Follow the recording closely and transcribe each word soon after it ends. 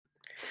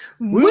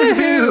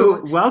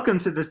Woohoo! Welcome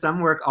to the Some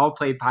Work All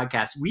Play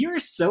podcast. We are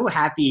so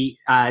happy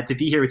to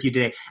be here with you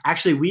today.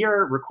 Actually, we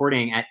are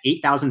recording at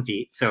 8,000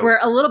 feet. So we're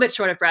a little bit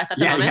short of breath at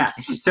the moment.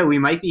 Yeah. So we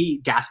might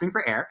be gasping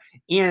for air,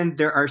 and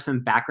there are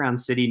some background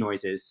city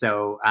noises.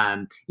 So,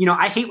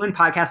 I hate when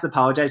podcasts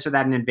apologize for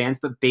that in advance,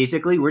 but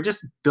basically we're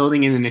just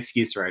building in an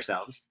excuse for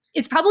ourselves.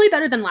 It's probably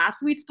better than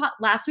last week's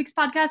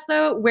podcast,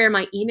 though, where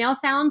my email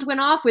sound went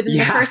off within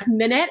the first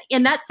minute.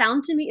 And that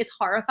sound to me is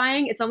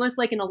horrifying. It's almost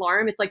like an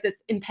alarm. It's like this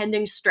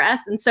impending stress.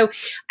 And so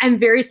I'm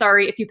very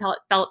sorry if you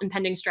felt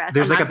impending stress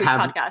on last week's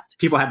podcast.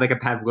 People had like a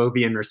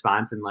Pavlovian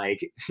response and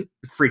like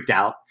freaked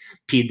out,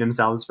 peed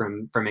themselves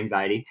from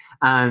anxiety.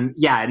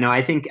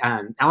 I think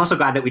I'm also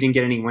glad that we didn't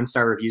get any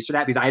 1-star reviews for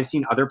that, because I've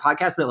seen other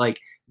podcasts that like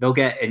they'll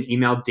get an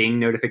email ding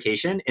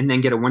notification and then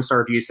get a 1-star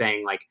review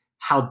saying like,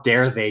 how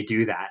dare they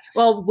do that?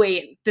 Well,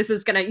 wait,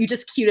 you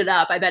just queued it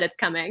up. I bet it's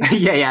coming.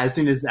 Yeah. As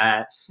soon as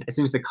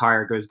the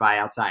car goes by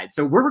outside.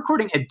 So we're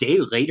recording a day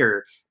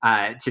later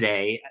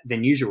today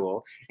than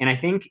usual. And I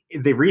think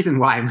the reason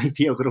why might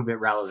be a little bit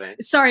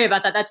relevant. Sorry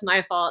about that. That's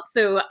my fault.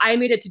 So I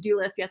made a to-do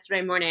list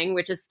yesterday morning,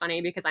 which is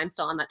funny because I'm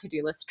still on that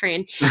to-do list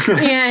train.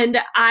 And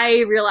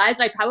I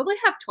realized I probably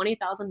have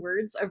 20,000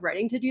 words of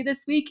writing to do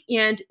this week.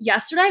 And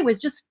yesterday I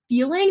was just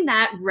feeling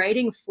that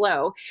writing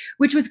flow,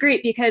 which was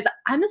great because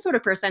I'm the sort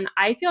of person,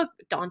 I feel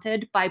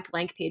daunted by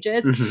blank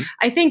pages. Mm-hmm.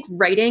 I think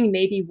writing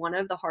may be one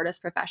of the hardest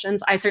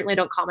professions. I certainly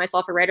don't call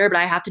myself a writer, but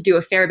I have to do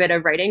a fair bit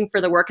of writing for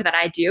the work that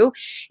I do.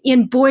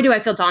 And boy, do I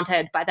feel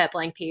daunted by that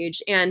blank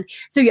page. And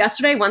so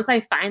yesterday, once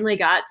I finally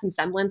got some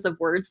semblance of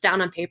words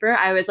down on paper,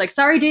 I was like,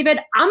 sorry, David,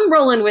 I'm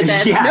rolling with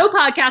this. No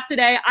podcast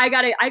today. I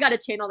gotta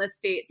channel this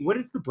state. What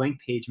does the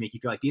blank page make you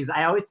feel like? Because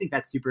I always think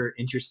that's super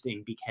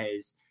interesting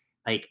because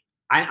like,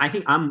 I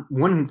think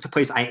one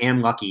place I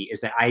am lucky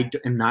is that I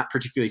am not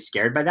particularly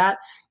scared by that,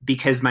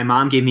 because my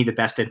mom gave me the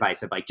best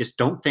advice of like, just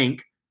don't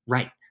think,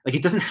 write. Like,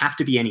 it doesn't have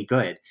to be any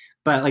good.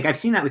 But like, I've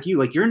seen that with you,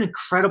 like, you're an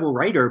incredible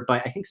writer,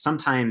 but I think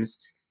sometimes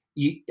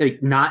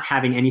not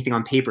having anything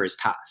on paper is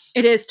tough.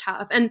 It is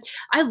tough. And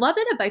I love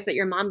that advice that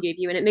your mom gave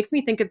you. And it makes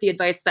me think of the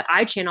advice that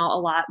I channel a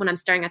lot when I'm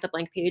staring at the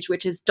blank page,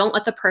 which is don't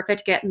let the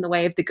perfect get in the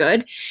way of the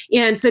good.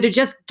 And so to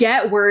just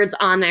get words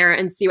on there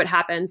and see what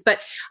happens. But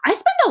I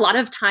spend a lot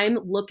of time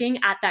looking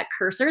at that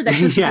cursor that's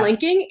just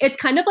blinking. It's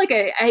kind of like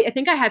I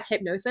think I have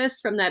hypnosis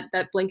from that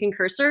blinking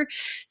cursor.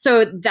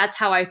 So that's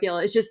how I feel.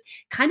 It's just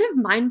kind of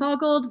mind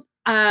boggled,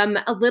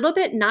 a little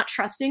bit not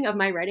trusting of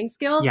my writing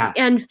skills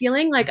and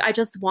feeling like I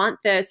just want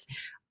this.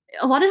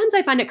 A lot of times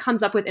I find it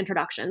comes up with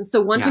introductions.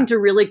 So wanting to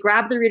really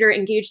grab the reader,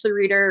 engage the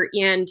reader,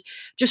 and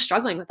just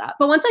struggling with that.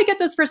 But once I get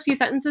those first few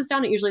sentences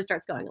down, it usually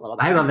starts going a little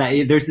bit. I love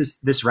that. There's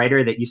this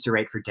writer that used to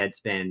write for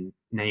Deadspin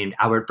named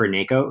Albert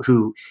Bernayko,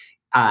 who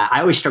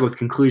I always struggle with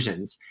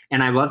conclusions.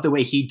 And I love the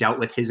way he dealt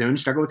with his own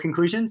struggle with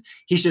conclusions.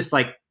 He's just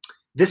like,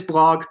 this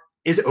blog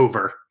is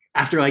over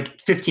after like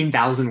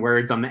 15,000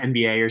 words on the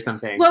NBA or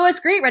something. Well,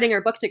 it's great writing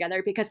our book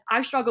together because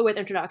I struggle with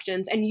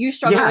introductions and you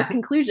struggle with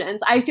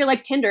conclusions. I feel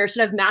like Tinder should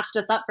have matched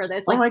us up for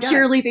this,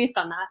 purely based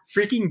on that.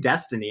 Freaking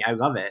destiny. I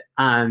love it.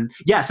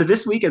 So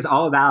this week is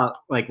all about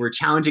like, we're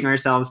challenging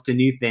ourselves to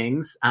new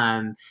things.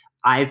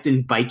 I've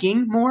been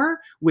biking more,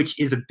 which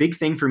is a big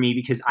thing for me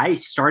because I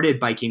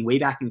started biking way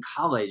back in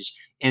college,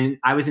 and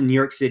I was in New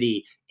York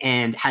City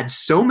and had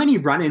so many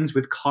run-ins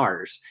with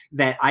cars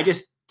that I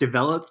just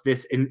developed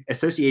this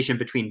association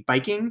between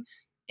biking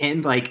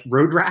and like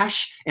road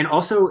rash and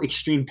also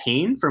extreme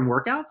pain from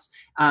workouts.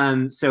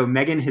 So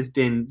Megan has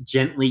been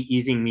gently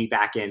easing me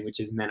back in, which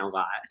has meant a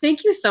lot.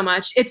 Thank you so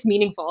much. It's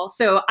meaningful.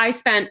 So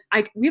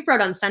we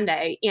rode on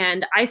Sunday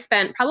and I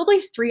spent probably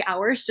 3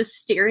 hours just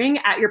staring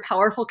at your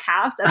powerful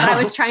calves as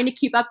I was trying to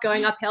keep up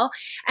going uphill.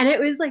 And it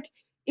was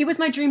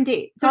my dream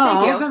date. So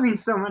thank you. That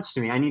means so much to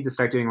me. I need to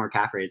start doing more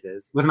calf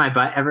raises. Was my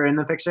butt ever in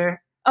the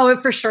picture? Oh,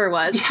 it for sure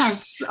was.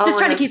 Yes. Just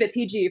trying to keep it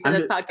PG for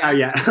this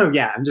podcast. Oh,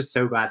 yeah. I'm just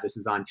so glad this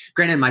is on.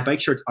 Granted, my bike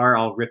shorts are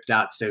all ripped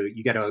up, so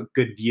you get a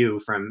good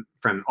view from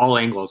all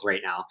angles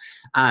right now.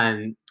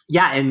 And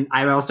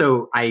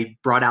I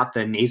brought out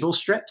the nasal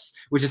strips,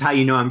 which is how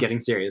you know I'm getting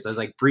serious. I was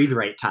like, breathe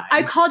right time.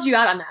 I called you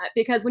out on that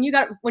because when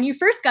you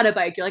first got a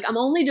bike, you're like, I'm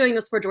only doing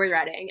this for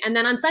joyriding. And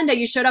then on Sunday,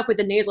 you showed up with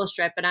the nasal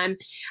strip, and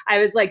I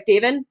was like,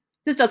 David,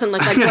 this doesn't look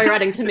like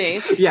joyriding to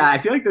me. Yeah, I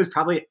feel like those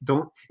probably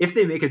don't, if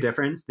they make a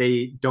difference,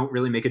 they don't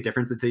really make a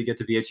difference until you get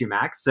to VO2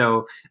 max.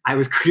 So I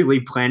was clearly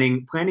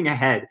planning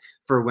ahead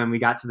for when we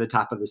got to the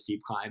top of the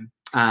steep climb.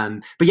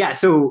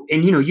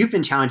 You've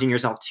been challenging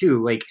yourself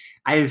too. Like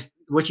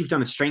what you've done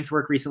with strength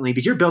work recently,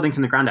 because you're building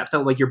from the ground up.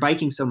 So like you're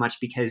biking so much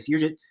because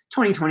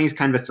 2020 is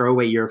kind of a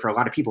throwaway year for a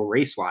lot of people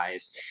race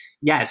wise.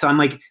 Yeah. So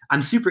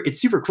it's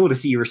super cool to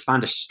see you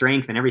respond to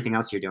strength and everything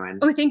else you're doing.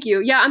 Oh, thank you.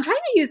 Yeah. I'm trying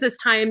to use this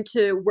time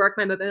to work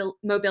my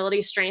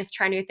mobility strength,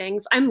 try new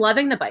things. I'm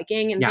loving the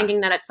biking and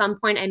thinking that at some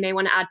point I may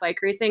want to add bike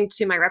racing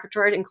to my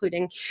repertoire,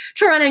 including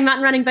trail running,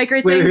 mountain running, bike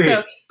racing. Wait.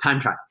 So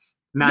time trials.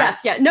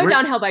 No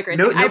downhill bike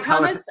racing. I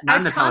promised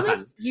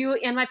Peloton. you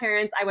and my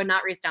parents I would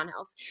not race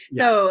downhills.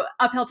 So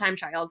uphill time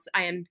trials,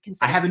 I am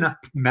considering. I have enough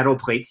metal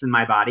plates in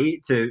my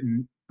body to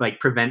like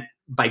prevent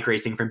bike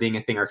racing from being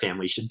a thing our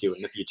family should do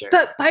in the future.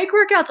 But bike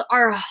workouts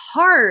are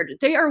hard.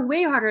 They are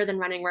way harder than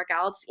running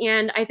workouts.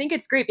 And I think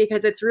it's great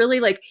because it's really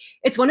like,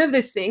 it's one of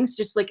those things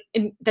just like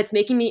that's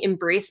making me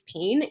embrace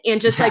pain.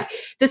 And just like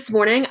this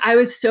morning, I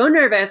was so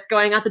nervous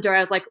going out the door. I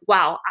was like,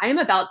 wow, I'm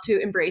about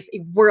to embrace a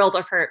world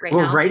of hurt right now.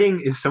 Well,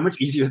 writing is so much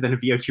easier than a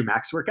VO2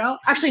 max workout.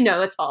 Actually,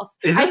 no, it's false.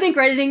 I think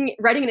writing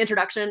an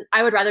introduction,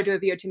 I would rather do a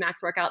VO2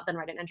 max workout than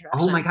write an introduction.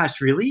 Oh my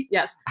gosh, really?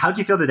 Yes. How'd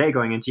you feel today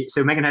going into,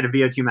 so Megan had a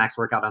VO2 max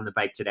workout on the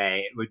bike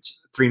today, which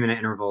 3-minute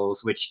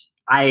intervals, which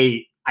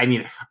I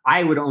mean,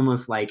 I would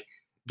almost like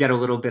get a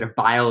little bit of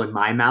bile in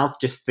my mouth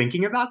just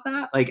thinking about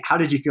that. Like, how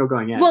did you feel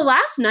going in? Well,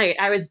 last night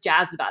I was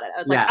jazzed about it. I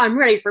was like, I'm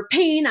ready for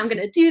pain. I'm going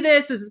to do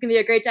this. This is going to be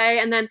a great day.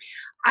 And then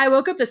I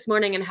woke up this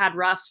morning and had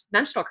rough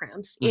menstrual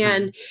cramps.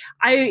 And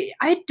I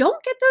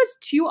don't get those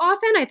too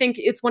often. I think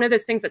it's one of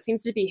those things that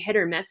seems to be hit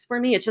or miss for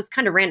me. It's just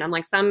kind of random.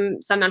 Like some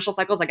menstrual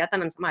cycles I get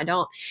them and some I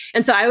don't.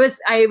 And so I was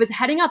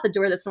heading out the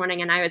door this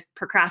morning and I was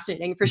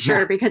procrastinating for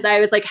sure because I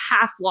was like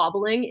half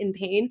wobbling in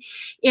pain.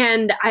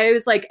 And I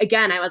was like,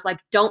 again, I was like,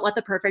 don't let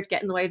the perfect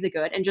get in the way of the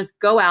good and just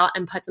go out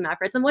and put some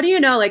efforts. And what do you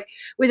know, like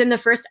within the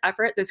first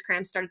effort, those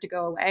cramps started to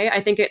go away. I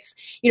think it's,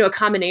 a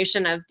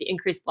combination of the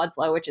increased blood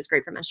flow, which is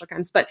great for menstrual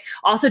cramps, but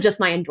also just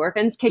my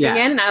endorphins kicking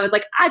in. And I was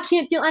like, I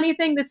can't feel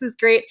anything. This is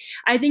great.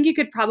 I think you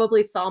could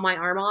probably saw my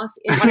arm off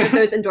in one of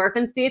those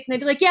endorphin states. And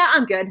I'd be like, yeah,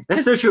 I'm good.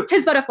 That's so true.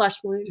 Tis but a flesh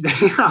wound.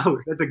 Oh,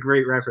 that's a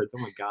great reference.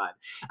 Oh my God.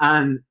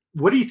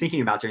 What are you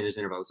thinking about during those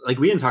intervals? Like,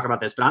 we didn't talk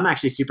about this, but I'm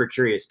actually super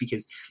curious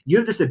because you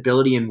have this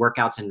ability in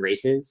workouts and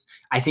races,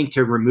 I think,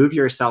 to remove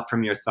yourself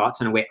from your thoughts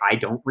in a way I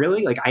don't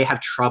really. Like, I have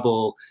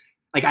trouble.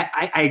 Like,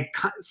 I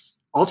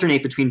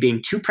alternate between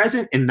being too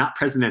present and not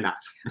present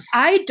enough.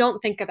 I don't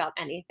think about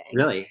anything.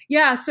 Really?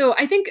 Yeah. So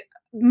I think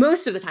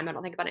most of the time I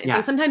don't think about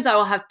anything. Sometimes I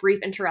will have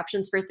brief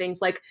interruptions for things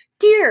like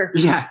deer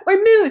or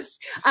moose.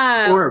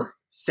 Or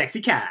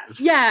sexy calves.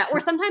 Yeah. Or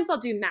sometimes I'll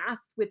do math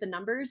with the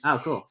numbers. Oh,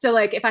 cool. So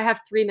like if I have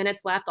 3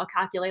 minutes left, I'll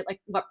calculate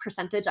like what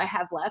percentage I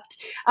have left.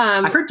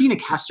 I've heard Dina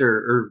Castor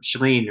or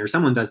Shalane or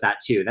someone does that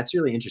too. That's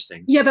really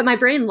interesting. Yeah, but my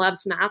brain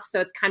loves math. So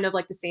it's kind of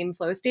like the same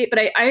flow state. But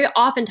I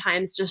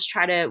oftentimes just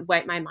try to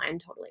wipe my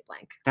mind totally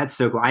blank. That's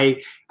so cool.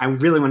 I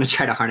really want to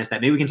try to harness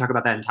that. Maybe we can talk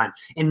about that in time.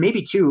 And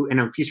maybe too, in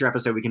a future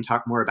episode, we can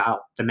talk more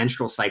about the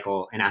menstrual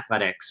cycle in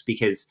athletics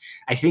because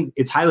I think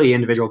it's highly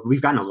individual.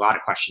 We've gotten a lot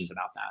of questions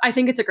about that. I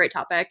think it's a great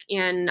topic.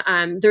 And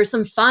there's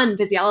some fun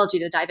physiology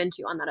to dive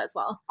into on that as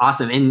well.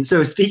 Awesome. And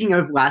so speaking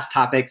of last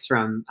topics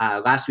from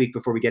last week,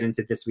 before we get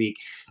into this week,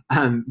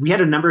 we had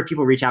a number of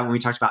people reach out when we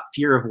talked about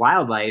fear of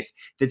wildlife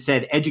that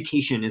said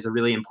education is a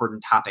really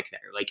important topic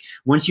there. Like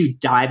once you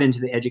dive into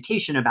the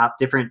education about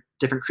different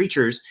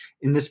creatures,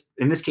 in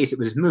this case, it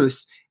was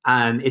moose,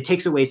 it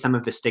takes away some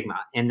of the stigma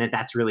and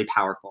that's really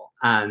powerful.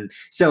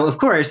 So of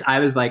course I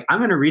was like, I'm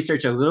going to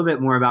research a little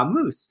bit more about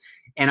moose.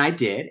 And I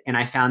did. And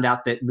I found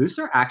out that moose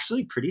are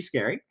actually pretty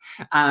scary.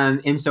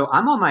 And so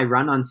I'm on my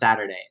run on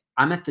Saturday.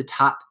 I'm at the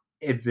top,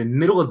 at the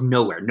middle of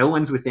nowhere. No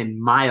one's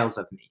within miles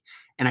of me.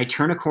 And I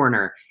turn a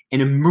corner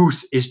and a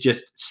moose is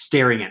just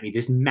staring at me.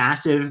 This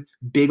massive,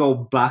 big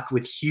old buck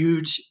with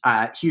huge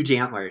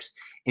antlers.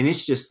 And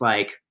it's just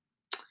like,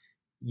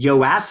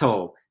 yo,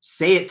 asshole,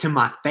 say it to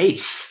my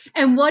face.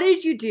 And what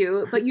did you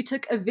do? But you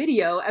took a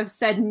video of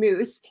said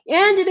moose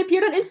and it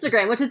appeared on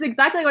Instagram, which is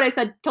exactly what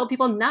I told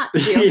people not to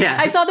do.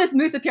 I saw this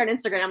moose appear on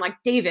Instagram. I'm like,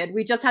 David,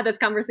 we just had this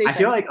conversation. I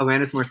feel like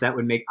Alanis Morissette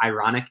would make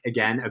ironic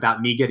again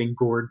about me getting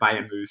gored by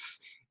a moose.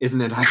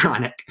 Isn't it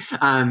ironic?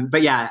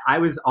 But yeah, I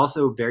was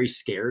also very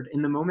scared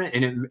in the moment.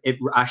 And it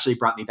actually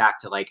brought me back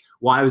to like,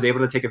 while I was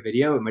able to take a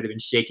video, it might've been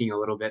shaking a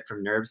little bit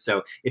from nerves.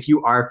 So if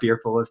you are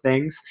fearful of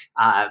things,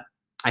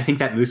 I think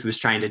that moose was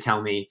trying to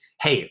tell me,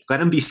 hey,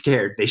 let them be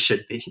scared. They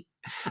should be.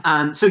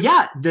 So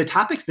yeah, the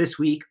topics this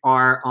week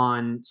are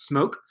on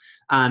smoke,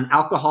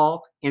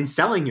 alcohol, and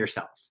selling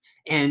yourself.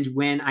 And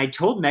when I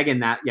told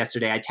Megan that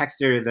yesterday, I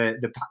texted her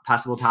the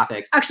possible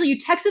topics. Actually, you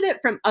texted it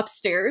from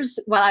upstairs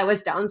while I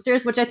was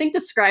downstairs, which I think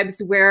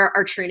describes where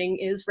our training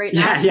is right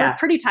now. We're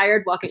pretty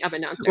tired walking up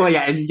and downstairs. Well,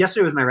 yeah, and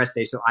yesterday was my rest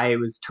day, so I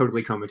was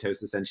totally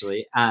comatose,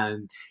 essentially.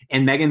 And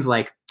Megan's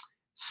like,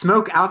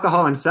 smoke,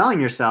 alcohol, and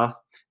selling yourself.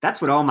 That's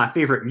what all my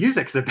favorite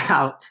music's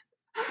about.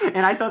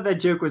 And I thought that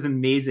joke was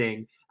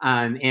amazing.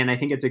 And I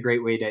think it's a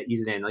great way to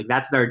ease it in. Like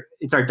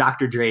it's our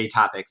Dr. Dre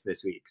topics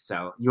this week.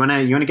 So you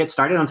wanna get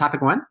started on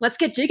topic one? Let's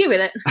get jiggy with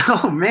it.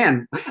 Oh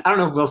man. I don't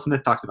know if Will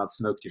Smith talks about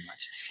smoke too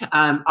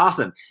much.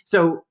 Awesome.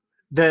 So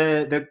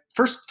the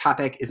first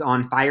topic is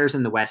on fires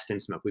in the West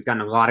and smoke. We've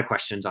gotten a lot of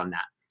questions on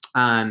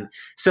that.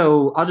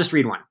 So I'll just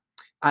read one.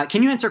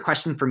 Can you answer a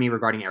question for me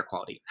regarding air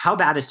quality? How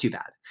bad is too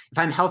bad? If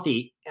I'm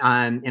healthy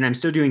and I'm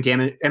still doing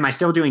damage, am I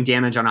still doing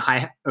damage on a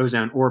high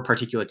ozone or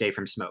particulate day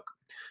from smoke?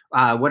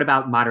 What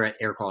about moderate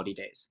air quality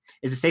days?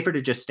 Is it safer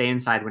to just stay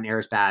inside when air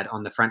is bad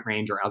on the Front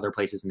Range or other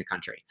places in the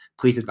country?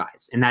 Please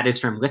advise. And that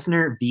is from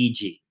listener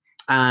VG.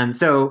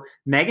 So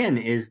Megan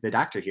is the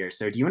doctor here.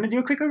 So do you want to do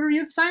a quick overview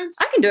of the science?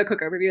 I can do a quick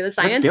overview of the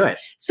science. Let's do it.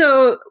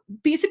 So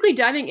basically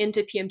diving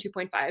into PM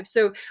 2.5.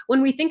 So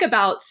when we think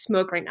about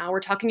smoke right now, we're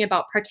talking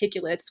about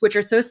particulates, which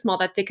are so small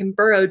that they can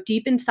burrow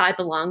deep inside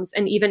the lungs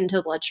and even into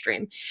the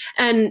bloodstream.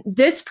 And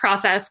this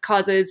process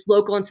causes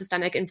local and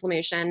systemic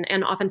inflammation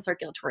and often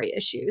circulatory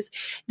issues.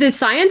 The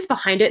science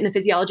behind it and the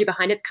physiology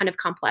behind it is kind of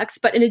complex.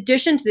 But in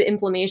addition to the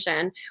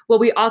inflammation, what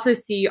we also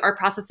see are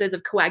processes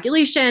of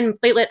coagulation,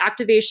 platelet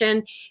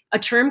activation, a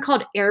term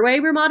called airway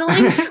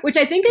remodeling, which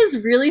I think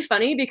is really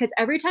funny because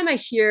every time I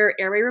hear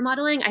airway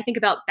remodeling, I think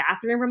about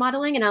bathroom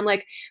remodeling, and I'm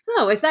like,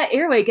 oh, is that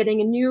airway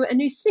getting a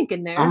new sink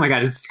in there? Oh my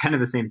God, it's kind of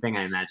the same thing,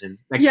 I imagine.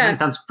 That kind of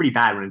sounds pretty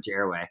bad when it's your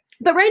airway.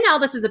 But right now,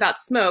 this is about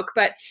smoke,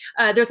 but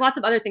there's lots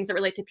of other things that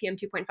relate to PM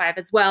 2.5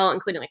 as well,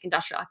 including like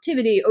industrial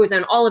activity,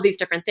 ozone, all of these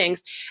different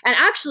things. And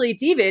actually,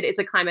 David is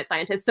a climate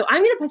scientist, so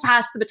I'm going to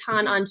pass the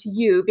baton on to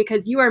you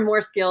because you are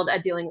more skilled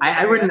at dealing with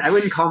it. I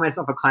wouldn't call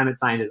myself a climate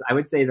scientist. I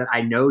would say that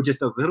I know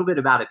just a little bit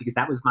about it because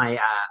that was my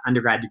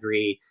undergrad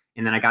degree.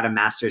 And then I got a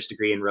master's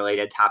degree in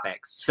related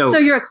topics. So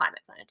you're a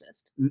climate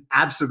scientist?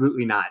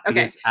 Absolutely not,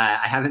 because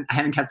I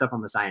haven't kept up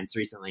on the science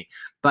recently.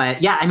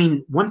 But yeah, I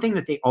mean, one thing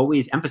that they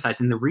always emphasize,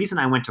 and the reason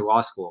I went to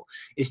law school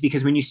is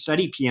because when you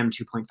study PM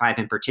 2.5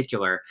 in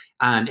particular,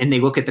 and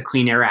they look at the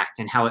Clean Air Act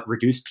and how it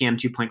reduced PM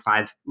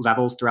 2.5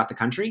 levels throughout the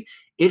country,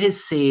 it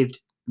has saved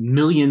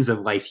millions of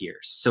life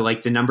years. So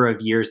like the number of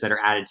years that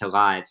are added to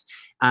lives.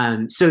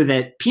 So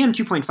that PM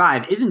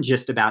 2.5 isn't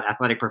just about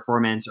athletic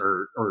performance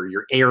or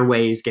your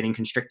airways getting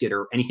constricted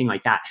or anything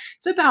like that.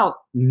 It's about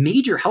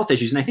major health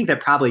issues. And I think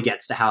that probably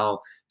gets to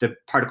how the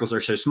particles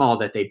are so small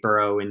that they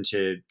burrow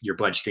into your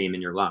bloodstream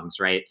and your lungs,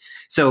 right?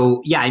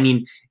 So yeah, I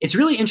mean, it's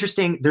really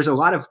interesting. There's a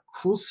lot of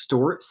cool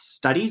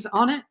studies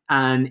on it.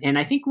 And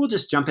I think we'll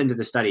just jump into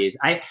the studies.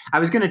 I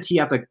was going to tee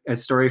up a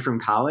story from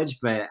college,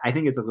 but I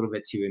think it's a little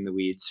bit too in the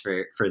weeds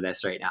for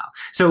this right now.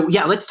 So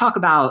yeah, let's talk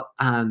about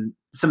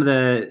some of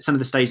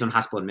the studies on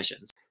hospital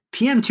admissions.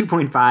 PM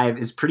 2.5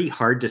 is pretty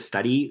hard to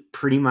study,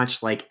 pretty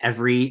much like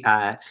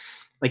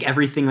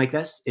everything like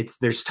this.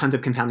 There's tons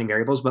of confounding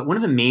variables, but one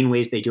of the main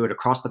ways they do it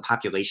across the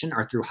population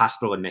are through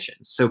hospital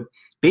admissions. So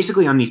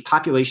basically on these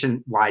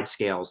population-wide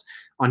scales,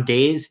 on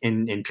days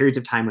and periods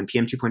of time when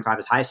PM 2.5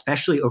 is high,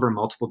 especially over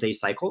multiple day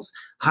cycles,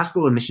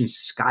 hospital admissions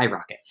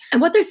skyrocket.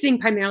 And what they're seeing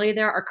primarily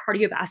there are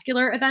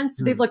cardiovascular events.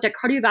 So they've looked at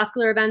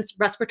cardiovascular events,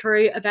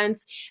 respiratory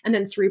events, and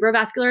then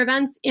cerebrovascular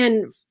events.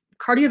 And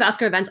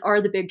cardiovascular events are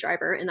the big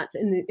driver, and that's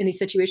in these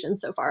situations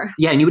so far.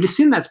 Yeah, and you would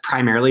assume that's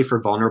primarily for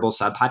vulnerable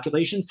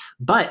subpopulations,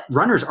 but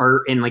runners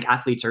and like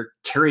athletes are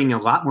carrying a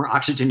lot more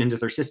oxygen into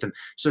their system,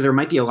 so there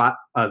might be a lot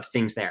of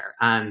things there.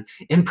 And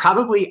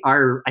probably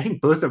I think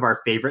both of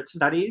our favorite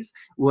studies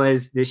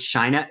was this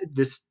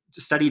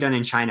study done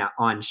in China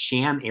on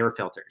sham air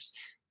filters.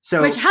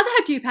 So, how the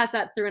heck do you pass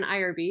that through an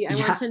IRB? I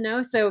want to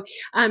know. So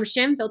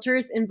sham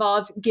filters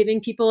involve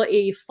giving people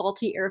a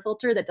faulty air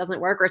filter that doesn't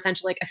work, or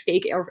essentially like a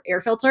fake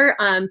air filter,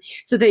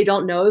 so they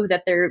don't know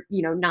that they're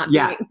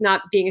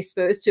not being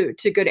exposed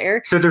to good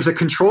air. So there's a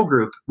control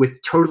group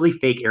with totally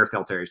fake air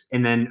filters,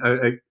 and then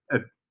a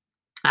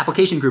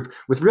application group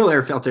with real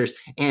air filters.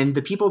 And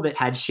the people that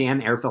had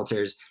sham air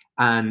filters,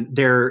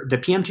 the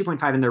PM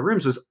 2.5 in their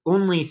rooms was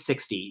only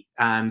 60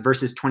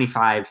 versus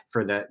 25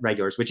 for the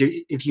regulars, which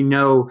if you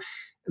know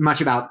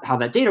much about how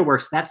that data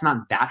works, that's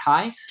not that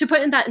high. To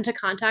put that into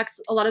context,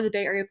 a lot of the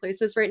Bay Area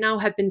places right now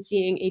have been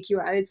seeing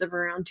AQIs of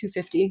around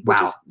 250,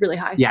 which is really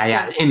high.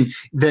 Yeah. And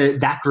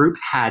that group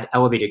had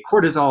elevated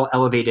cortisol,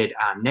 elevated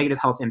negative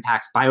health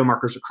impacts,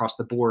 biomarkers across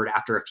the board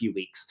after a few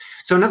weeks.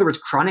 So in other words,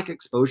 chronic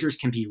exposures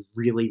can be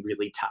really,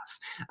 really tough.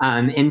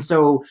 And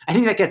so I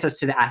think that gets us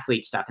to the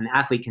athlete stuff and the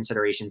athlete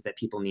considerations that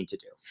people need to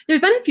do.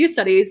 There's been a few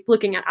studies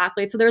looking at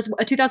athletes. So there was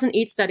a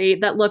 2008 study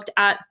that looked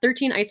at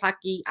 13 ice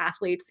hockey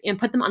athletes and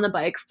put them on the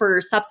bike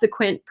for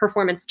subsequent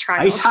performance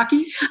trials. Ice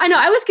hockey? I know,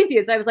 I was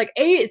confused. I was like,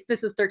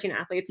 this is 13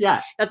 athletes.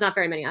 Yeah. That's not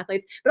very many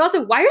athletes. But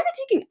also, why are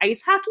they taking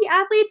ice hockey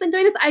athletes and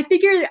doing this? I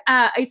figured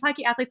ice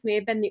hockey athletes may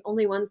have been the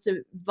only ones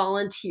to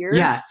volunteer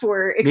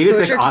for exposure.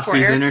 Maybe it's like off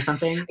season or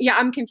something. Yeah,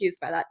 I'm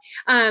confused by that.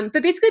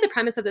 But basically the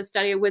premise of this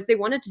study was they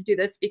wanted to do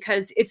this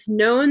because it's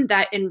known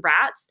that in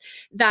rats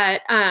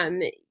that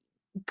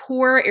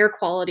poor air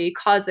quality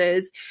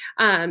causes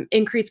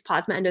increased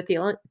plasma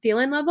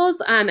endothelin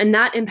levels, and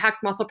that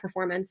impacts muscle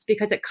performance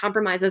because it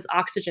compromises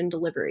oxygen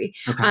delivery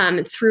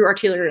through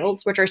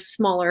arterioles, which are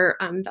smaller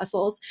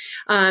vessels,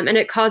 and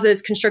it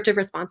causes constrictive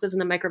responses in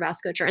the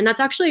microvasculature. And that's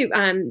actually,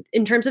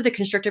 in terms of the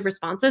constrictive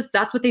responses,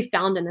 that's what they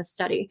found in this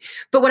study.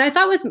 But what I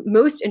thought was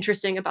most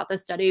interesting about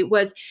this study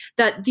was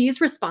that these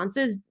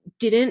responses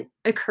didn't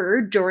occur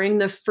during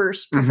the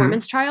first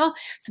performance trial.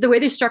 So the way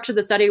they structured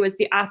the study was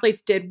the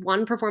athletes did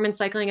one performance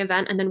cycling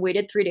event and then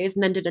waited 3 days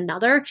and then did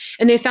another.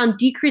 And they found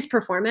decreased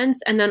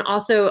performance and then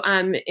also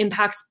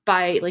impacts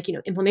by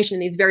inflammation in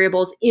these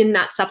variables in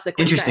that subsequent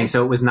Interesting. day.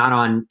 So it was not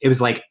on, it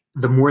was like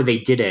the more they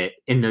did it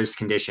in those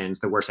conditions,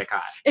 the worse it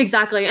got.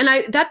 Exactly. And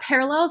that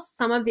parallels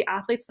some of the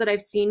athletes that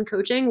I've seen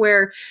coaching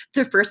where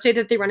the first day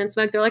that they run and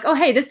smoke, they're like, oh,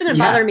 hey, this didn't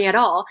bother me at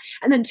all.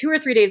 And then 2 or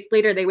 3 days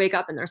later, they wake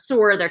up and they're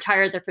sore, they're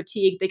tired, they're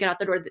fatigued, they get out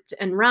the door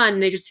and run.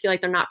 They just feel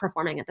like they're not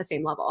performing at the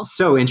same level.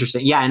 So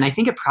interesting. Yeah. And I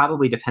think it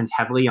probably depends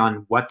heavily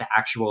on what the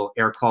actual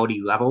air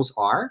quality levels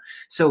are.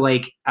 So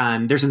like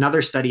there's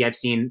another study I've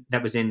seen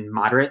that was in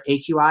moderate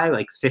AQI,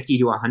 like 50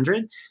 to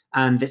 100,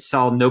 that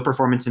saw no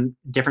performance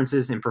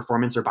differences in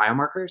performance or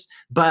biomarkers.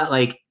 But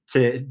like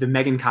to the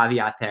Megan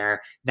caveat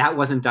there, that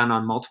wasn't done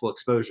on multiple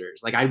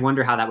exposures. Like I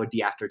wonder how that would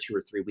be after 2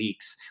 or 3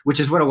 weeks, which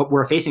is what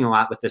we're facing a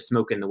lot with the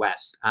smoke in the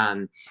West.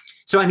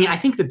 So, I mean, I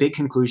think the big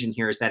conclusion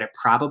here is that it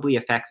probably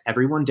affects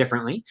everyone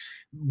differently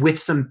with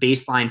some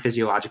baseline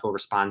physiological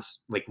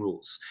response like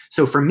rules.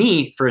 So for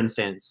me, for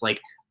instance, like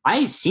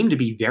I seem to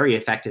be very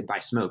affected by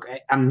smoke.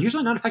 I'm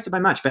usually not affected by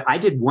much, but I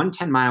did one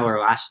 10-miler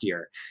last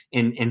year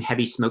in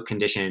heavy smoke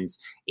conditions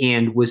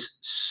and was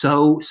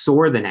so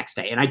sore the next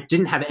day. And I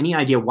didn't have any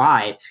idea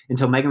why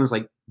until Megan was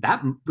like,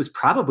 that was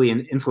probably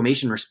an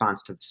inflammation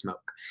response to the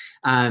smoke.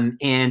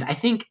 And I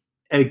think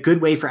a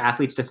good way for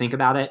athletes to think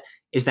about it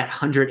is that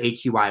 100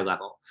 AQI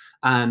level.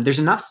 There's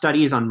enough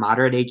studies on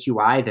moderate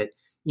AQI that,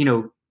 you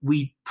know,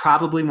 we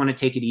probably want to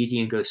take it easy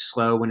and go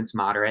slow when it's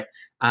moderate.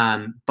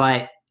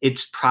 But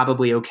it's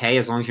probably okay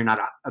as long as you're not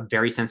a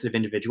very sensitive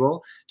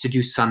individual to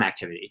do some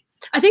activity.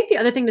 I think the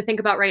other thing to think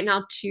about right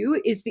now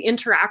too is the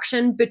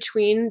interaction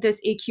between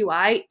this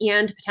AQI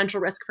and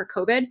potential risk for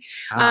COVID.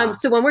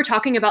 So when we're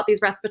talking about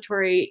these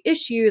respiratory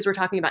issues, we're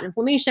talking about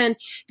inflammation.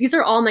 These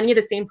are all many of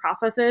the same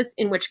processes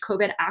in which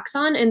COVID acts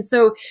on. And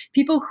so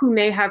people who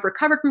may have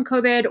recovered from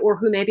COVID or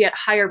who may be at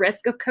higher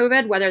risk of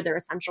COVID, whether they're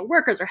essential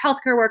workers or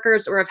healthcare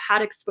workers or have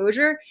had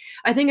exposure,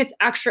 I think it's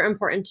extra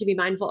important to be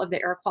mindful of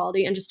the air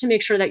quality and just to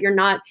make sure that you're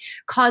not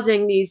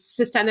causing these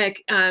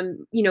systemic,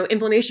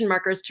 inflammation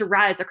markers to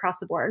rise across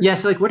the board. Yeah.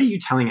 So like, what are you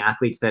telling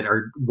athletes that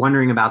are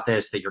wondering about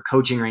this, that you're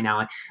coaching right now?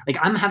 Like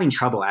I'm having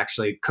trouble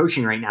actually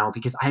coaching right now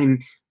because I'm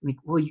like,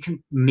 well, you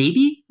can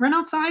maybe run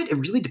outside. It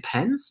really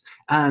depends.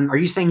 Are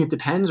you saying it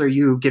depends? Are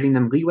you giving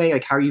them leeway?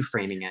 Like, how are you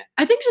framing it?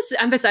 I think just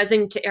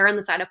emphasizing to err on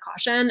the side of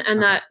caution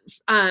and that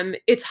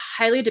it's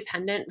highly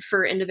dependent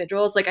for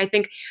individuals. Like I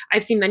think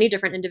I've seen many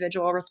different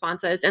individual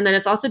responses. And then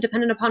it's also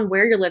dependent upon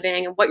where you're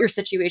living and what your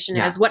situation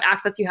is, what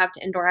access you have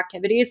to indoor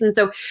activities. And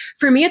so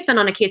for me, it's been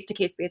on a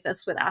case-to-case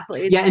basis with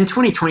athletes. Yeah, and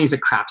 2020 is a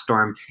crap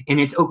storm. And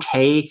it's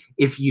okay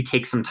if you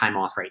take some time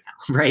off right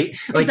now, right?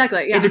 Like,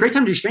 exactly. Yeah. It's a great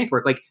time to do strength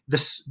work. Like the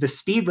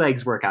speed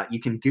legs workout, you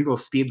can Google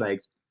speed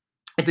legs.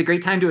 It's a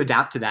great time to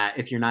adapt to that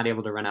if you're not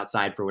able to run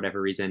outside for whatever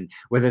reason,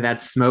 whether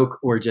that's smoke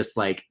or just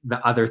like the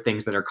other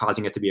things that are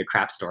causing it to be a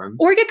crap storm.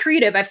 Or get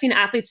creative. I've seen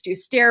athletes do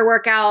stair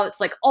workouts,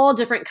 like all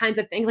different kinds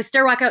of things, like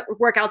stair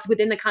workouts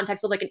within the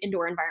context of like an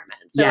indoor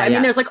environment. So, I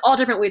mean, there's like all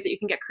different ways that you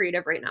can get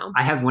creative right now.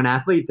 I have one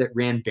athlete that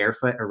ran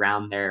barefoot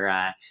around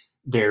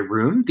their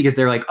room because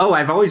they're like, oh,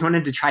 I've always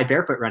wanted to try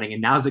barefoot running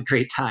and now's a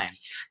great time.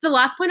 The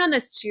last point on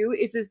this too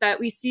is that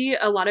we see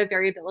a lot of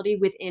variability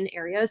within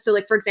areas. So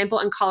like, for example,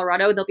 in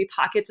Colorado, there'll be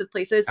pockets of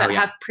places that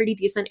have pretty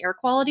decent air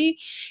quality.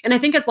 And I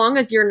think as long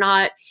as you're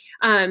not,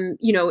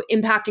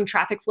 impacting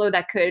traffic flow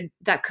that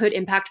could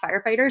impact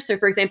firefighters. So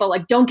for example,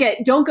 like don't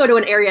go to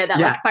an area that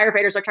like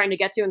firefighters are trying to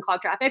get to and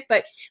clog traffic.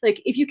 But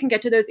like, if you can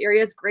get to those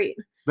areas, great.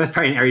 That's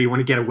probably an area you want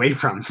to get away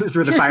from. This is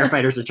where the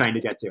firefighters are trying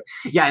to get to.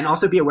 Yeah. And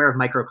also be aware of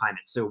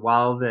microclimates. So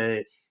while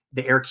the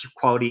air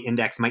quality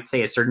index might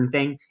say a certain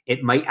thing,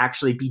 it might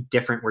actually be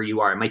different where you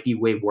are. It might be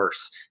way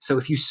worse. So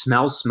if you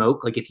smell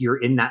smoke, like if you're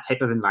in that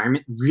type of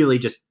environment, really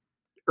just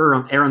err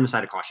on the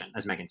side of caution,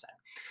 as Megan said.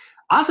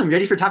 Awesome.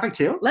 Ready for topic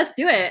 2? Let's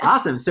do it.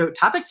 Awesome. So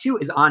topic 2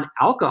 is on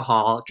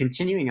alcohol,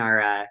 continuing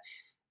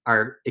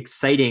our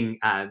exciting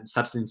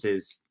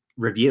substances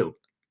review.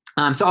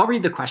 So I'll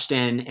read the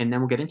question and then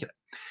we'll get into it.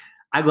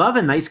 I love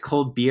a nice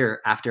cold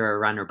beer after a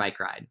run or bike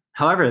ride.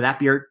 However, that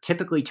beer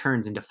typically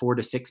turns into 4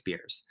 to 6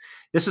 beers.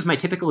 This was my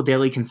typical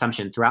daily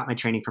consumption throughout my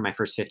training for my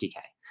first 50K.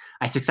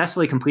 I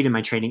successfully completed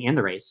my training and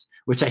the race,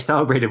 which I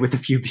celebrated with a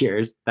few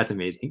beers. That's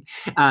amazing.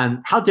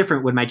 How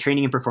different would my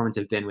training and performance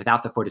have been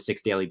without the 4 to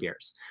 6 daily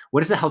beers?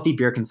 What is a healthy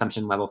beer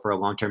consumption level for a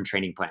long-term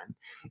training plan?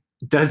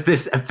 Does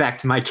this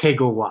affect my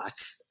Kegel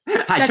watts?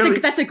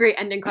 That's a great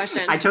ending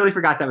question. I totally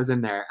forgot that was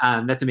in there.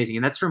 That's amazing.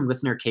 And that's from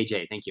listener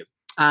KJ. Thank you.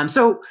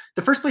 So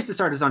the first place to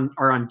start is on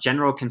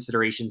general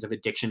considerations of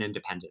addiction and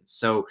dependence.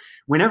 So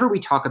whenever we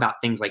talk about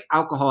things like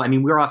alcohol, I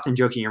mean, we're often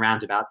joking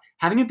around about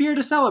having a beer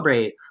to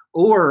celebrate,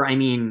 or I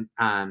mean,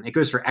 it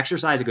goes for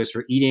exercise, it goes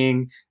for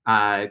eating,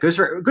 it goes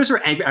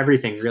for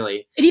everything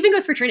really. It even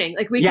goes for training.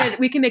 Like we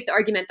can make the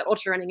argument that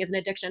ultra running is an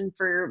addiction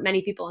for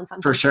many people in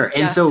some for cases. Sure.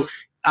 And so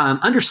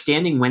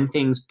understanding when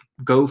things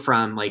go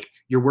from like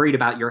you're worried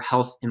about your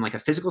health in like a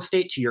physical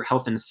state to your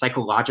health in a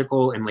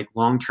psychological and like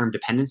long-term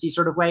dependency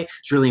sort of way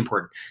is really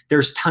important.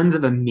 There's tons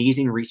of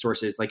amazing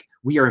resources. Like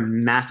we are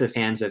massive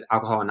fans of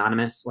Alcohol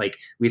Anonymous. Like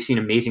we've seen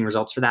amazing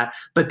results for that.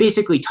 But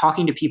basically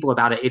talking to people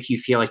about it if you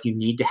feel like you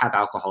need to have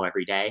alcohol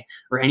every day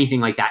or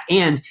anything like that.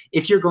 And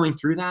if you're going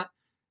through that,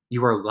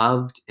 You are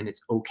loved and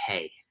it's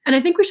okay. And I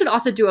think we should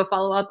also do a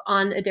follow-up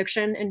on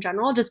addiction in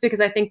general, just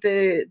because I think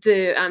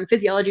the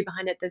physiology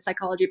behind it, the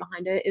psychology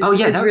behind it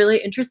is really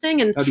interesting.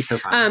 And that'd be so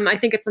fun. I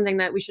think it's something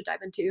that we should dive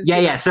into.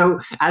 Yeah. So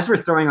as we're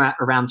throwing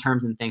around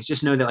terms and things,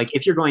 just know that like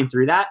if you're going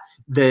through that,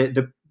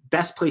 the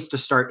best place to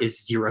start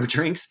is 0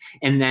 drinks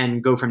and then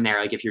go from there,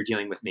 like if you're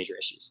dealing with major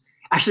issues.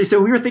 Actually,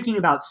 so we were thinking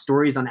about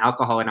stories on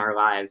alcohol in our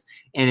lives,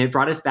 and it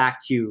brought us back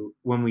to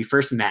when we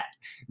first met,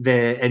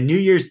 a New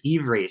Year's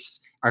Eve race,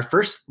 our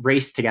first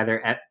race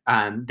together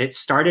that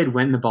started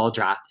when the ball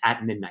dropped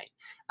at midnight.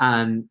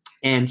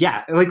 And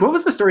yeah, like what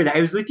was the story that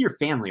it was with your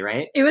family,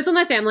 right? It was with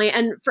my family.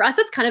 And for us,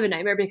 it's kind of a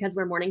nightmare because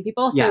we're morning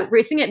people. So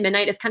racing at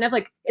midnight is kind of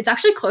like, it's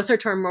actually closer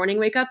to our morning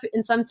wake up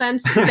in some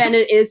sense than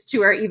it is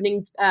to our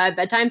evening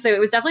bedtime. So it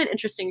was definitely an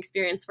interesting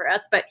experience for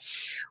us. But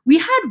we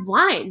had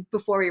wine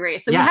before we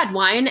raced. So we had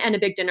wine and a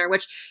big dinner,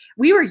 which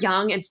we were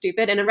young and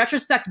stupid. And in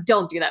retrospect,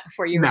 don't do that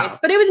before you race.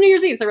 But it was New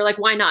Year's Eve. So we're like,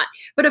 why not?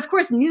 But of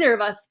course, neither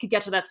of us could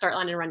get to that start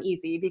line and run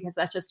easy because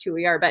that's just who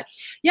we are. But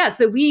yeah,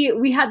 so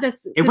we had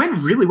this. It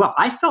went really well.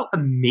 I felt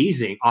amazing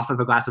off of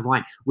a glass of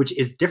wine, which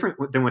is different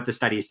than what the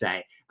studies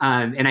say.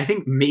 And I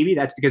think maybe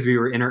that's because we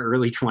were in our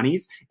early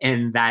 20s,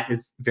 and that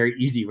is very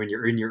easy when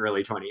you're in your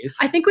early 20s.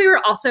 I think we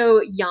were also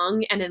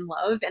young and in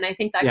love, and I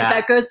think that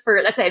that goes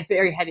for, that's a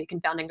very heavy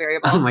confounding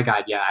variable. Oh my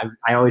God, yeah.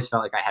 I always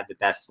felt like I had the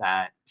best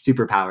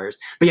superpowers.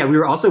 But yeah, we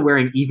were also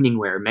wearing evening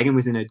wear. Megan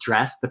was in a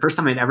dress, the first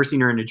time I'd ever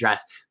seen her in a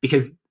dress,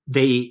 because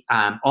they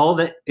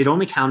it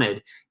only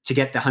counted to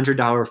get the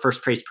 $100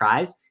 first place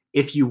prize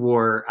if you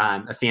wore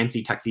a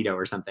fancy tuxedo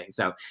or something.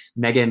 So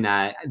Megan,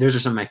 those are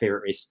some of my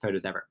favorite race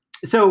photos ever.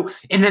 So,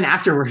 and then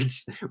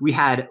afterwards we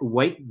had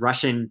White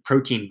Russian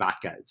protein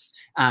vodkas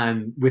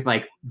with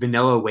like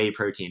vanilla whey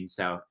protein.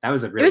 So that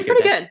was a really good. It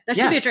was pretty good. That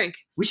should be a drink.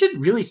 We should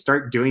really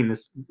start doing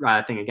this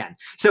thing again.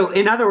 So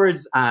in other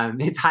words,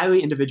 it's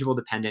highly individual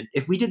dependent.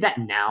 If we did that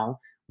now,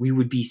 we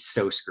would be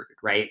so screwed,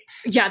 right?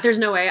 Yeah, there's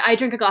no way. I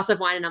drink a glass of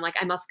wine and I'm like,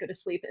 I must go to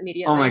sleep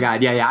immediately. Oh my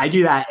God. Yeah. I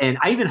do that. And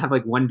I even have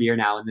like one beer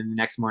now. And then the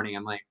next morning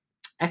I'm like,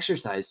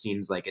 exercise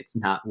seems like it's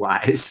not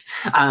wise.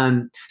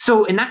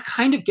 So, and that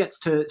kind of gets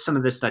to some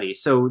of the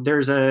studies. So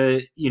there's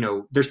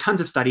there's tons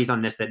of studies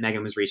on this that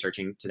Megan was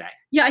researching today.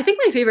 Yeah, I think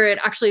my favorite,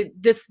 actually,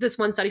 this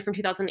one study from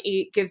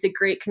 2008 gives a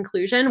great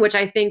conclusion, which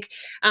I think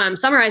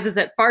summarizes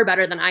it far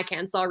better than I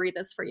can. So I'll read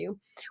this for you.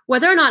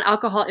 Whether or not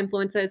alcohol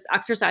influences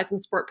exercise and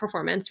sport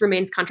performance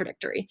remains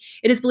contradictory.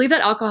 It is believed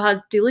that alcohol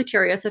has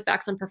deleterious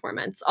effects on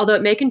performance, although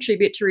it may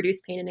contribute to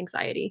reduced pain and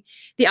anxiety.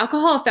 The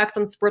alcohol effects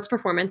on sports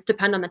performance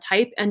depend on the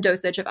type and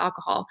dosage of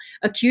alcohol,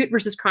 acute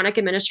versus chronic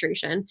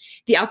administration,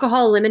 the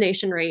alcohol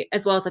elimination rate,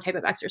 as well as the type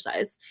of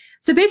exercise.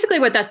 So basically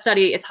what that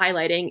study is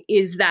highlighting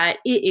is that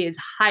it is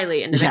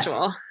highly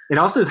individual. Yeah. It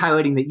also is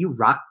highlighting that you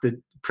rock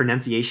the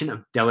pronunciation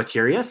of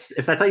deleterious,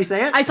 if that's how you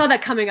say it. I saw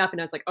that coming up and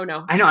I was like, oh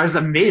no. I know, I was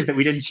amazed that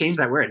we didn't change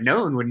that word.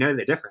 No one would know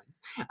the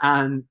difference.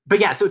 But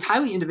yeah, so it's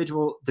highly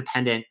individual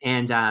dependent.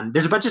 And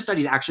there's a bunch of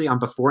studies actually on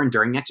before and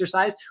during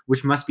exercise,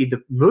 which must be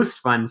the most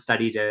fun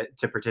study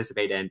to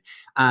participate in.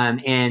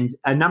 And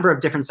a number of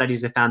different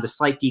studies have found a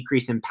slight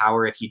decrease in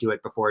power if you do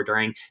it before or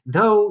during,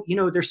 though,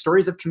 there's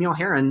stories of Camille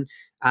Herron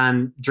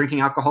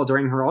drinking alcohol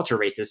during her ultra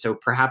races. So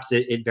perhaps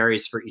it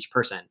varies for each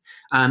person.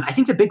 I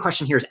think the big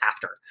question here is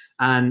after.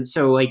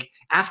 So like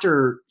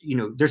after,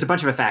 there's a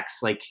bunch of effects.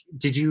 Like,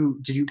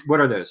 what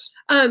are those?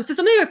 So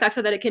some of the effects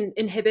are that it can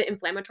inhibit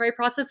inflammatory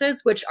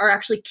processes, which are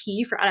actually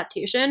key for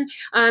adaptation.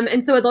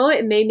 And so although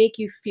it may make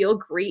you feel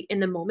great in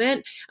the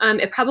moment,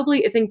 it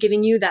probably isn't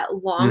giving you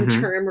that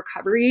long-term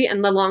recovery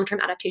and the long-term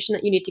adaptation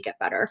that you need to get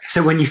better.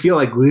 So when you feel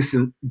like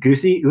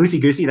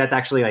loosey-goosey, that's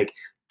actually like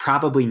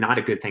probably not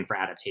a good thing for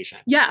adaptation.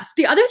 Yes.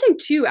 The other thing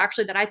too,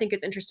 actually, that I think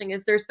is interesting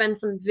is there's been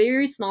some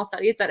very small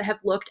studies that have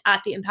looked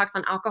at the impacts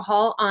on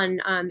alcohol on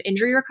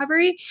injury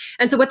recovery.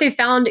 And so what they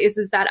found is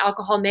that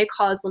alcohol may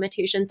cause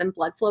limitations in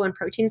blood flow and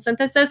protein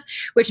synthesis,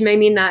 which may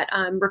mean that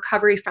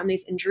recovery from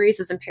these injuries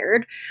is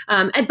impaired.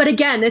 But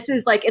again, this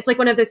is like, it's like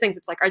one of those things.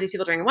 It's like, are these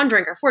people drinking 1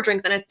 drink or 4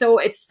 drinks? And it's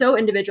so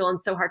individual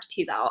and so hard to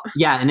tease out.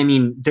 Yeah. And I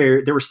mean,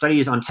 there were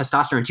studies on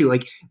testosterone too.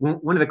 Like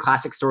one of the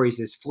classic stories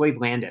is Floyd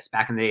Landis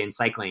back in the day in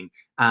cycling.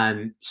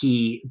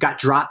 He got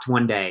dropped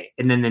one day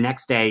and then the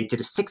next day did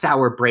a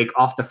 6-hour break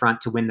off the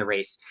front to win the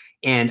race.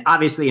 And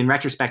obviously in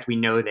retrospect, we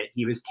know that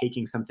he was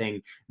taking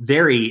something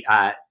very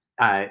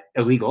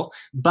illegal.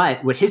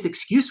 But what his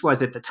excuse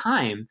was at the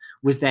time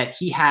was that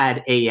he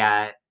had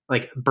a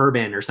like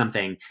bourbon or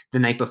something the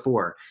night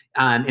before.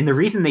 And the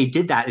reason they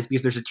did that is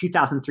because there's a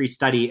 2003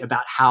 study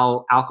about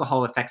how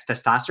alcohol affects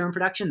testosterone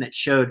production that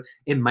showed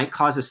it might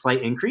cause a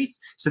slight increase.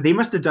 So they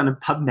must have done a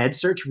PubMed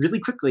search really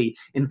quickly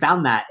and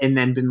found that and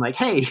then been like,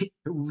 hey,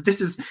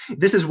 this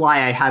is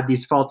why I have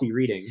these faulty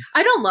readings.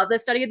 I don't love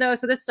this study though.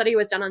 So this study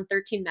was done on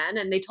 13 men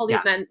and they told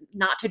these men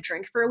not to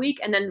drink for a week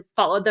and then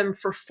followed them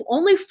for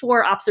only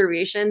 4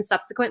 observations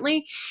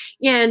subsequently.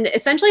 And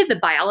essentially the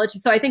biology,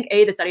 so I think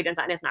the study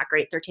design is not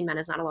great. 13 men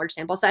is not a large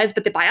sample size,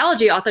 but the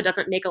biology also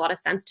doesn't make a lot of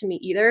sense to me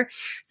either.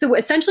 So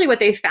essentially what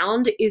they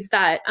found is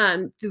that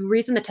the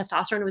reason the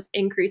testosterone was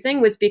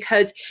increasing was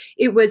because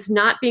it was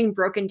not being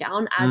broken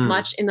down as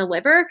much in the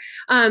liver.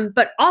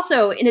 But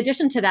also, in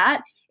addition to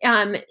that,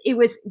 it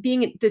was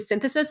being the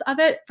synthesis of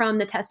it from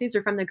the testes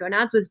or from the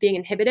gonads was being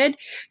inhibited.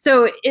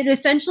 So it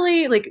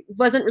essentially like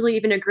wasn't really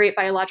even a great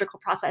biological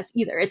process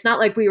either. It's not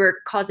like we were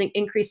causing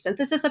increased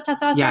synthesis of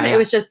testosterone. Yeah. It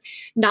was just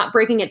not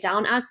breaking it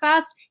down as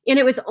fast. And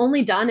it was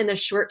only done in a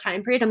short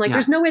time period. I'm like,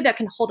 there's no way that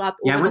can hold up.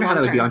 Yeah, I wonder how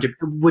that would be on.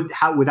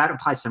 Would that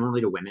apply similarly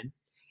to women?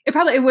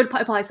 It would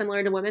apply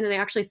similar to women, and they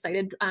actually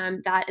cited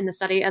that in the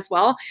study as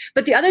well.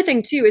 But the other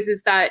thing too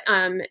is that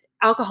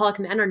alcoholic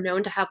men are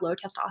known to have low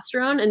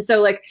testosterone, and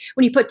so like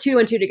when you put 2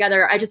 and 2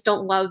 together, I just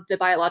don't love the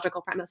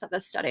biological premise of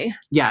this study.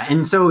 Yeah,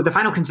 and so the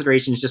final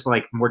consideration is just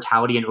like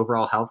mortality and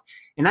overall health,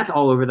 and that's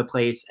all over the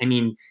place. I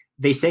mean,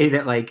 they say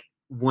that like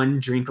 1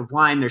 drink of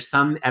wine, there's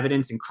some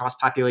evidence in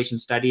cross-population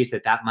studies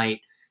that might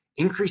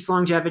increase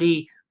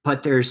longevity.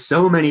 But there's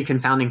so many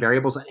confounding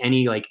variables on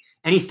any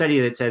study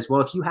that says, well,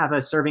 if you have a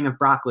serving of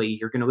broccoli,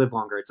 you're going to live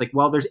longer. It's like,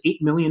 well, there's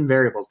 8 million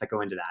variables that go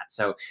into that.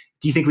 So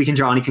do you think we can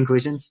draw any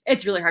conclusions?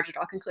 It's really hard to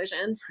draw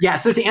conclusions. Yeah.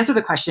 So to answer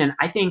the question,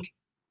 I think,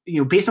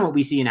 based on what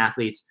we see in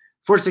athletes,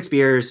 4 to 6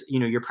 beers,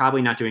 you're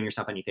probably not doing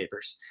yourself any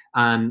favors.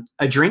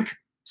 A drink,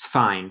 it's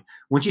fine.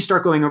 Once you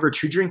start going over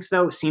 2 drinks,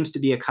 though, seems to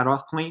be a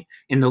cutoff point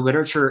in the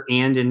literature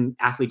and in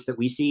athletes that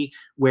we see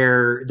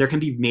where there can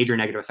be major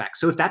negative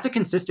effects. So if that's a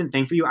consistent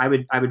thing for you, I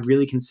would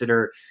really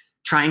consider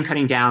trying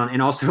cutting down,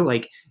 and also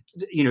like,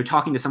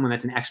 talking to someone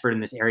that's an expert in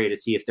this area to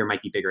see if there might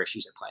be bigger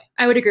issues at play.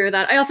 I would agree with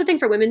that. I also think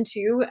for women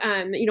too,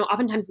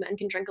 oftentimes men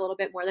can drink a little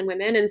bit more than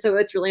women. And so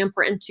it's really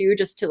important too,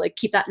 just to like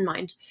keep that in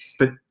mind.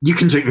 But you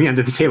can drink me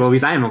under the table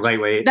because I am a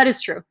lightweight. That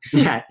is true.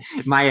 Yeah.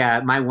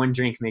 My 1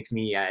 drink makes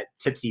me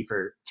tipsy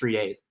for 3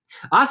 days.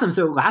 Awesome.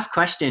 So last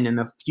question in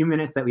the few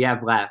minutes that we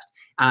have left.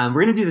 We're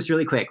going to do this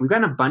really quick. We've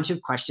gotten a bunch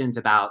of questions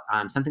about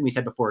something we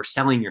said before,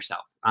 selling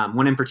yourself,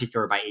 one in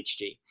particular by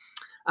HG.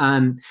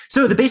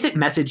 So the basic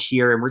message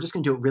here, and we're just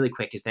going to do it really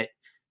quick, is that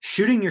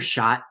shooting your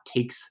shot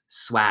takes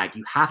swag.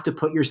 You have to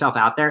put yourself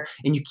out there,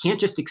 and you can't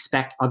just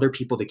expect other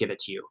people to give it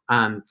to you.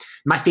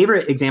 My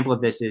favorite example of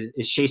this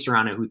is Shea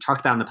Serrano, who we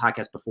talked about on the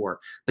podcast before,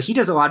 but he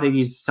does a lot of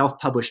these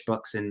self-published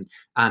books and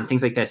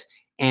things like this.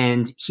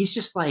 And he's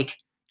just like,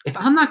 if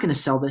I'm not going to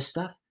sell this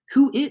stuff,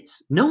 who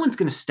is? No one's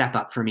going to step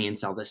up for me and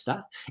sell this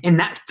stuff. And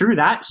through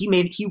that,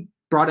 he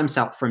brought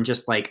himself from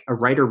just like a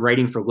writer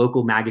writing for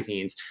local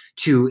magazines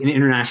to an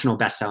international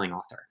best-selling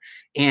author.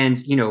 And,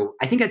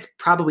 I think that's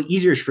probably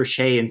easier for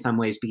Shea in some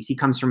ways because he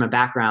comes from a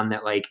background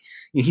that like,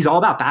 he's all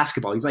about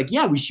basketball. He's like,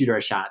 yeah, we shoot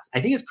our shots. I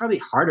think it's probably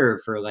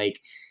harder for like,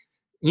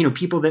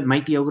 people that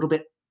might be a little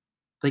bit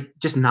like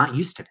just not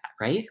used to that,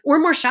 right? Or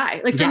more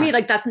shy. Like for me,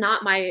 like that's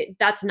not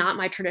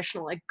my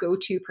traditional like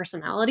go-to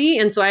personality.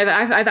 And so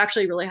I've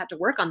actually really had to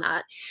work on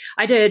that.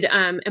 I did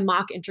a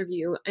mock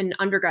interview in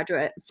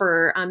undergraduate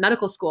for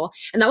medical school,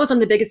 and that was one of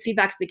the biggest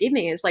feedbacks they gave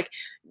me is like,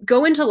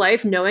 go into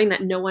life knowing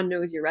that no one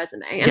knows your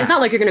resume. And it's not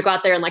like you're going to go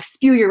out there and like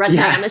spew your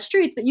resume on the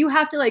streets, but you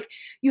have to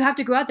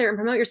go out there and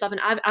promote yourself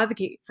and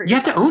advocate for yourself.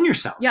 You have to own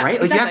yourself,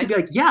 right? Like you have to be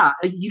like,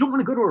 you don't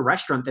want to go to a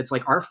restaurant that's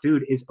like, our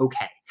food is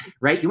okay,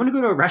 right? You want to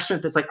go to a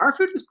restaurant that's like, our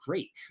food is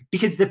great,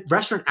 because the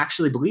restaurant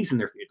actually believes in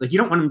their food. Like you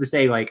don't want them to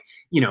say like,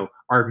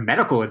 our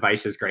medical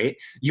advice is great.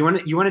 You want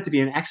it to be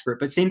an expert,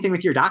 but same thing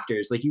with your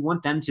doctors. Like you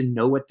want them to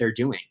know what they're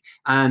doing.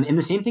 And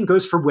the same thing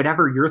goes for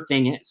whatever your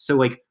thing is. So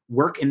like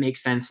work and make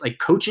sense. Like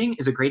coaching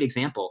is a great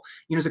example.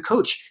 As a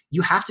coach,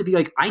 you have to be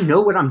like, I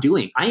know what I'm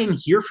doing. I am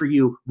here for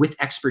you with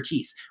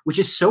expertise, which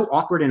is so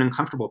awkward and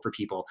uncomfortable for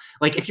people.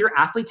 Like if your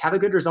athletes have a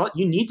good result,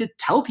 you need to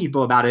tell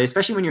people about it,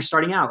 especially when you're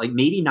starting out, like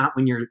maybe not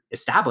when you're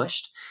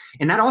established.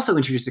 And that also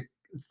introduces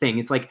thing.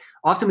 It's like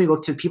often we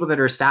look to people that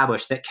are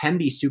established that can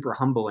be super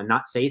humble and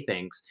not say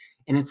things.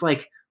 And it's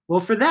like, well,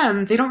 for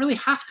them, they don't really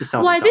have to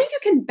sell themselves. I think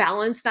you can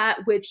balance that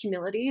with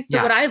humility.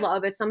 So what I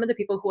love is some of the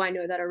people who I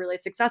know that are really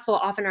successful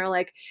often are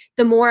like,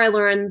 the more I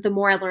learn,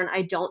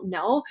 I don't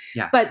know.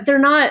 Yeah. But they're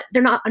not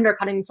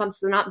undercutting themselves.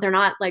 They're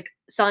not like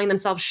selling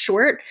themselves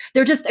short.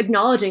 They're just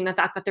acknowledging the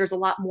fact that there's a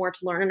lot more to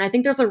learn. And I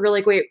think there's a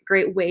really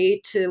great way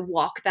to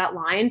walk that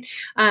line.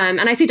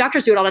 And I see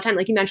doctors do it all the time.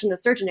 Like you mentioned the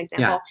surgeon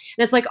example. Yeah.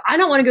 And it's like, I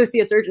don't want to go see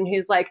a surgeon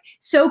who's like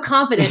so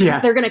confident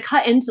that they're going to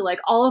cut into like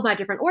all of my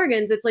different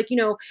organs. It's like,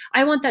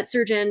 I want that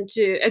surgeon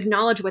to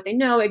acknowledge what they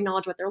know,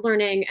 acknowledge what they're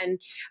learning,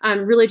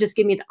 and really just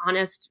give me the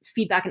honest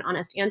feedback and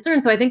honest answer.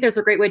 And so I think there's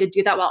a great way to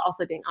do that while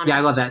also being honest. Yeah,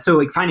 I love that. So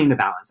like finding the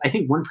balance. I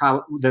think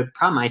the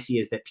problem I see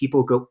is that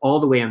people go all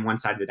the way on one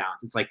side of the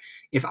balance. It's like,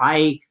 if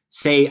I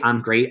say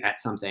I'm great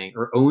at something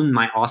or own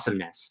my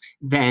awesomeness,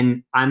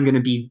 then I'm going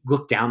to be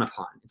looked down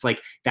upon. It's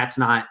like, that's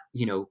not,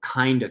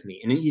 kind of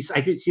me. And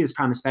I see this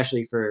problem,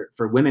 especially for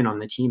women on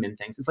the team and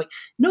things. It's like,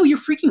 no, you're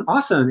freaking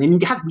awesome. And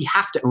we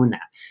have to own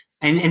that.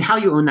 And how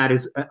you own that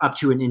is up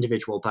to an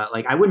individual. But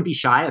like, I wouldn't be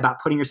shy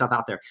about putting yourself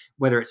out there,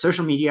 whether it's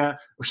social media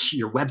or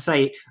your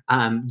website,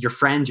 your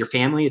friends, your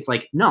family. It's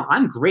like, no,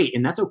 I'm great.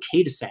 And that's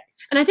okay to say.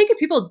 And I think if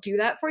people do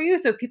that for you,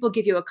 so if people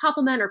give you a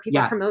compliment or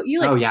people promote you,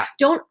 like,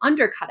 don't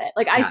undercut it.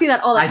 Like, I see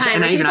that all the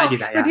time. I do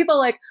that. People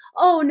like,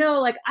 oh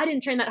no, like, I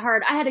didn't train that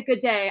hard. I had a good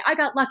day. I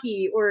got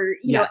lucky, or,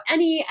 you know,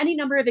 any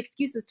number of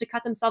excuses to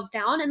cut themselves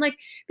down, and like,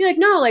 be like,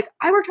 no, like,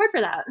 I worked hard for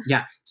that.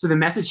 Yeah. So the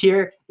message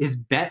here is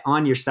bet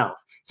on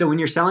yourself. So when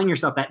you're selling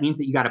yourself, that means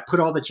that you got to put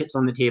all the chips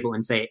on the table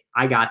and say,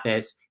 I got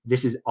this.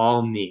 This is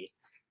all me.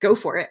 Go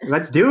for it.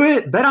 Let's do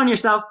it. Bet on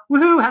yourself.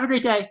 Woohoo. Have a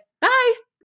great day. Bye.